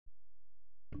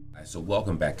So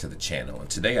welcome back to the channel, and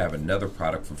today I have another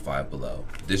product from Five Below.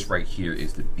 This right here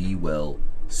is the Be Well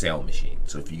sound machine.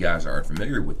 So if you guys aren't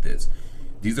familiar with this,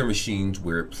 these are machines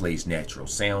where it plays natural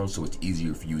sounds, so it's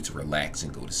easier for you to relax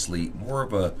and go to sleep. More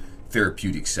of a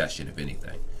therapeutic session, if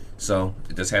anything. So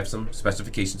it does have some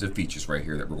specifications and features right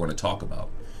here that we're going to talk about.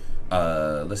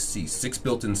 Let's see, 6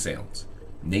 built-in sounds: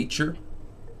 nature,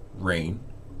 rain,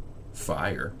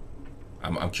 fire.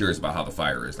 I'm curious about how the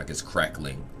fire is, like it's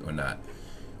crackling or not.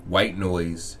 White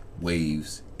noise,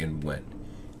 waves, and wind.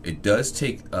 It does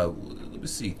take, let me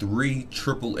see, 3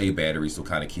 AAA batteries, so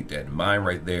kind of keep that in mind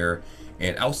right there.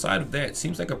 And outside of that, it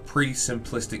seems like a pretty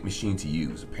simplistic machine to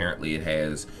use. Apparently it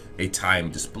has a time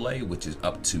display, which is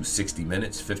up to 60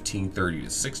 minutes, 15, 30 to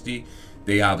 60.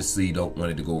 They obviously don't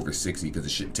want it to go over 60 because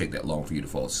it shouldn't take that long for you to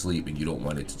fall asleep, and you don't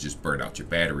want it to just burn out your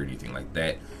battery or anything like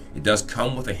that. It does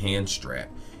come with a hand strap.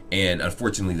 And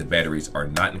unfortunately, the batteries are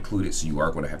not included, so you are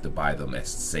going to have to buy them at,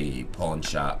 say, a pawn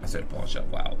shop. I said pawn shop,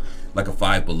 wow. Like a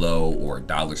Five Below or a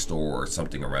dollar store or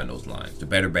something around those lines. The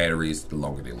better batteries, the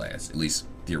longer they last. At least,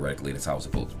 theoretically, that's how it's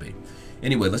supposed to be.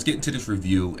 Anyway, let's get into this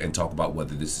review and talk about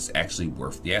whether this is actually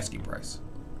worth the asking price.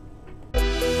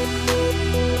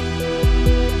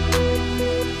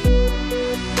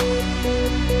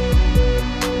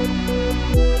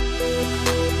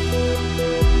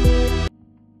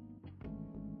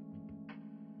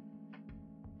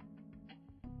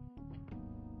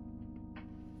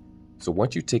 So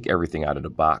once you take everything out of the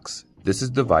box, this is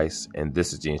the device and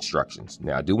this is the instructions.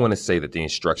 Now I do want to say that the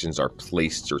instructions are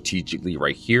placed strategically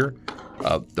right here.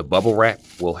 The bubble wrap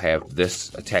will have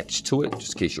this attached to it,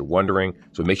 just in case you're wondering.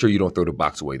 So make sure you don't throw the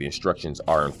box away. The instructions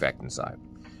are in fact inside.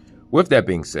 With that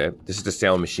being said, this is the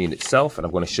sound machine itself, and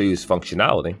I'm going to show you its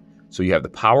functionality. So you have the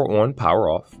power on, power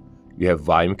off. You have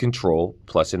volume control,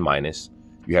 plus and minus.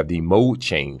 You have the mode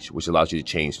change, which allows you to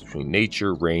change between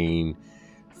nature, rain,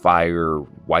 fire,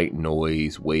 white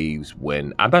noise, waves,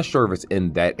 wind. I'm not sure if it's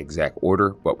in that exact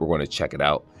order, but we're going to check it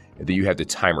out. And then you have the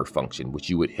timer function, which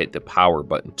you would hit the power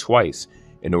button twice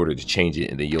in order to change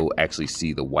it. And then you'll actually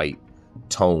see the white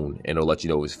tone, and it'll let you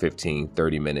know it's 15,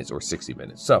 30 minutes or 60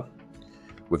 minutes. So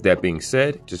with that being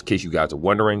said, just in case you guys are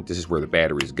wondering, this is where the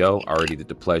batteries go. I already did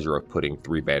the pleasure of putting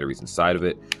 3 batteries inside of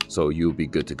it, so you'll be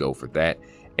good to go for that.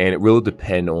 And it will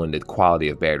depend on the quality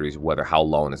of batteries, whether how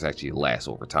long this actually lasts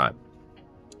over time.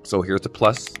 So here's the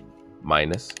plus,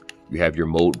 minus. You have your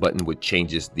mode button, which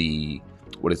changes the,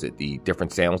 the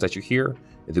different sounds that you hear.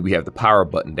 And then we have the power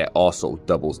button that also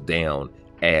doubles down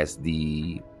as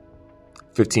the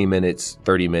 15 minutes,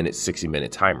 30 minutes,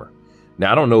 60-minute timer.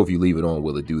 Now, I don't know if you leave it on,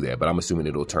 will it do that? But I'm assuming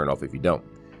it'll turn off if you don't.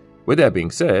 With that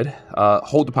being said,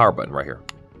 hold the power button right here.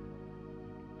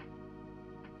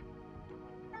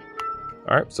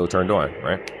 All right, so turned on,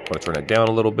 right? I'm gonna turn it down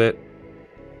a little bit.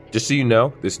 Just so you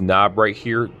know, this knob right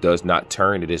here does not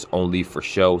turn. It is only for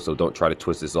show, so don't try to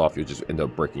twist this off. You'll just end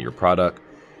up breaking your product.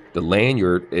 The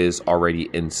lanyard is already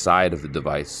inside of the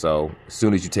device, so as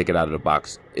soon as you take it out of the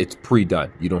box, it's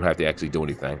pre-done. You don't have to actually do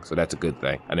anything, so that's a good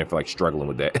thing. I didn't feel like struggling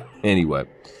with that. Anyway,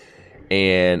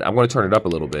 and I'm going to turn it up a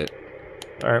little bit.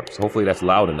 All right, so hopefully that's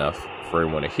loud enough for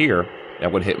everyone to hear. And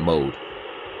I'm going to hit mode.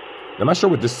 I'm not sure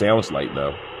what this sounds like,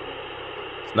 though.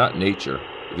 It's not nature.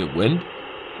 Is it wind?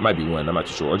 It might be wind, I'm not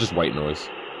too sure, or just white noise.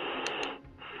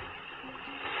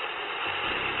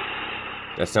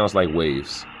 That sounds like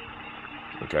waves.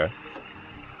 Okay.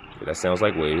 Yeah, that sounds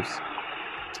like waves.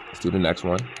 Let's do the next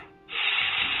one. Is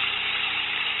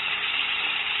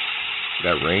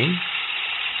that rain?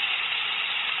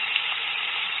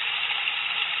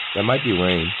 That might be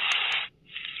rain.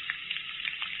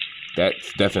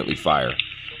 That's definitely fire.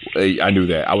 I knew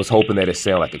that. I was hoping that it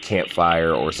sounded like a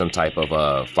campfire or some type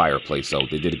of fireplace, so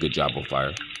they did a good job on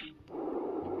fire.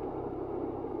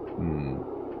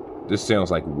 This sounds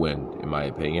like wind, in my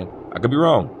opinion. I could be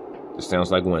wrong. This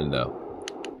sounds like wind, though.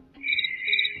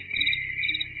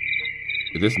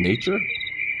 Is this nature?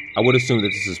 I would assume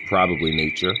that this is probably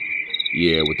nature.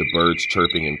 Yeah, with the birds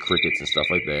chirping and crickets and stuff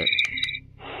like that.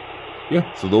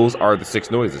 Yeah, so those are the 6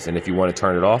 noises. And if you want to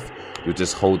turn it off, you'll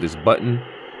just hold this button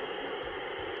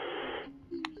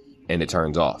and it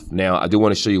turns off. Now, I do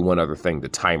want to show you one other thing, the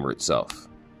timer itself.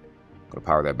 I'm going to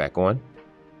power that back on.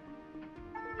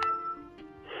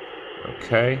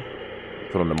 Okay.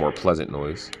 Put on the more pleasant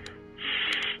noise.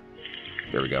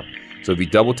 There we go. So if you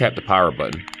double tap the power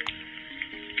button,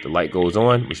 the light goes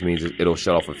on, which means it'll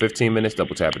shut off for 15 minutes,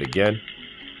 double tap it again.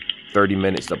 30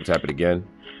 minutes, double tap it again.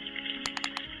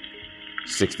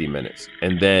 60 minutes.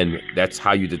 And then that's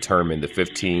how you determine the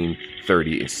 15,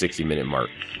 30, and 60-minute mark.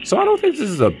 So I don't think this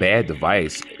is a bad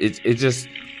device. It's just,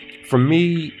 for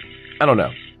me, I don't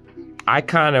know. I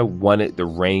kind of wanted the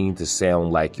rain to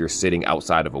sound like you're sitting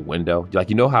outside of a window. Like,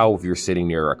 you know how if you're sitting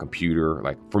near a computer,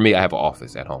 like for me, I have an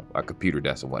office at home, a computer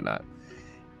desk and whatnot.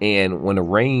 And when the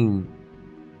rain,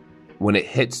 when it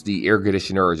hits the air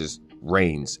conditioner or just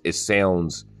rains, it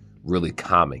sounds really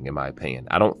calming in my opinion.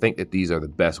 I don't think that these are the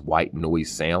best white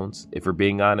noise sounds, if we're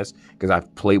being honest, because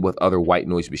I've played with other white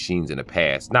noise machines in the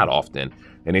past, not often,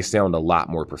 and they sound a lot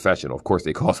more professional. Of course,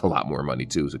 they cost a lot more money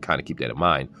too, so kind of keep that in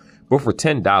mind. But for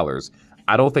 $10,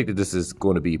 I don't think that this is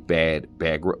going to be bad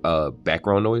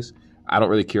background noise. I don't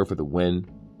really care for the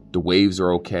wind. The waves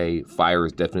are okay. Fire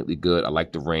is definitely good. I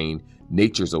like the rain.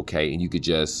 Nature's okay, and you could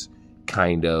just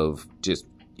kind of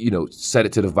set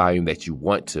it to the volume that you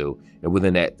want to, and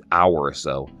within that hour or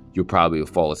so, you'll probably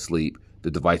fall asleep.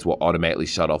 The device will automatically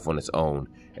shut off on its own,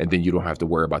 and then you don't have to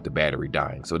worry about the battery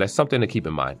dying. So that's something to keep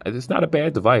in mind. It's not a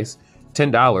bad device.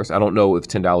 $10, I don't know if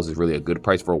 $10 is really a good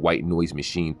price for a white noise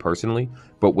machine personally,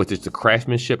 but with just the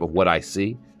craftsmanship of what I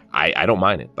see, I don't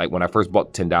mind it. Like when I first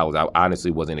bought $10, I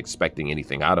honestly wasn't expecting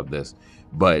anything out of this,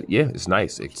 but yeah, it's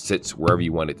nice. It sits wherever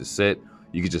you want it to sit.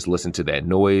 You could just listen to that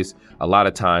noise. A lot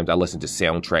of times I listen to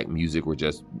soundtrack music or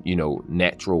just,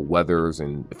 natural weathers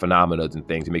and phenomena and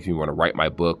things. It makes me want to write my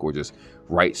book or just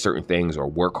write certain things or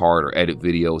work hard or edit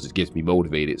videos. It gets me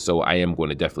motivated. So I am going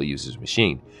to definitely use this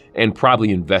machine and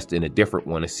probably invest in a different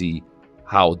one to see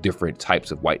how different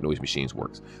types of white noise machines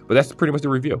works. But that's pretty much the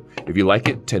review. If you like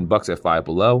it, $10 at Five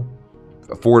Below,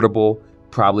 affordable,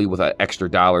 probably with an extra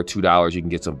 $1, $2, you can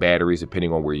get some batteries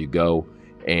depending on where you go.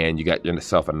 And you got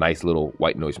yourself a nice little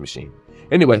white noise machine.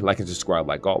 Anyway, like and subscribe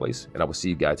like always, and I will see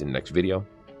you guys in the next video.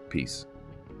 Peace.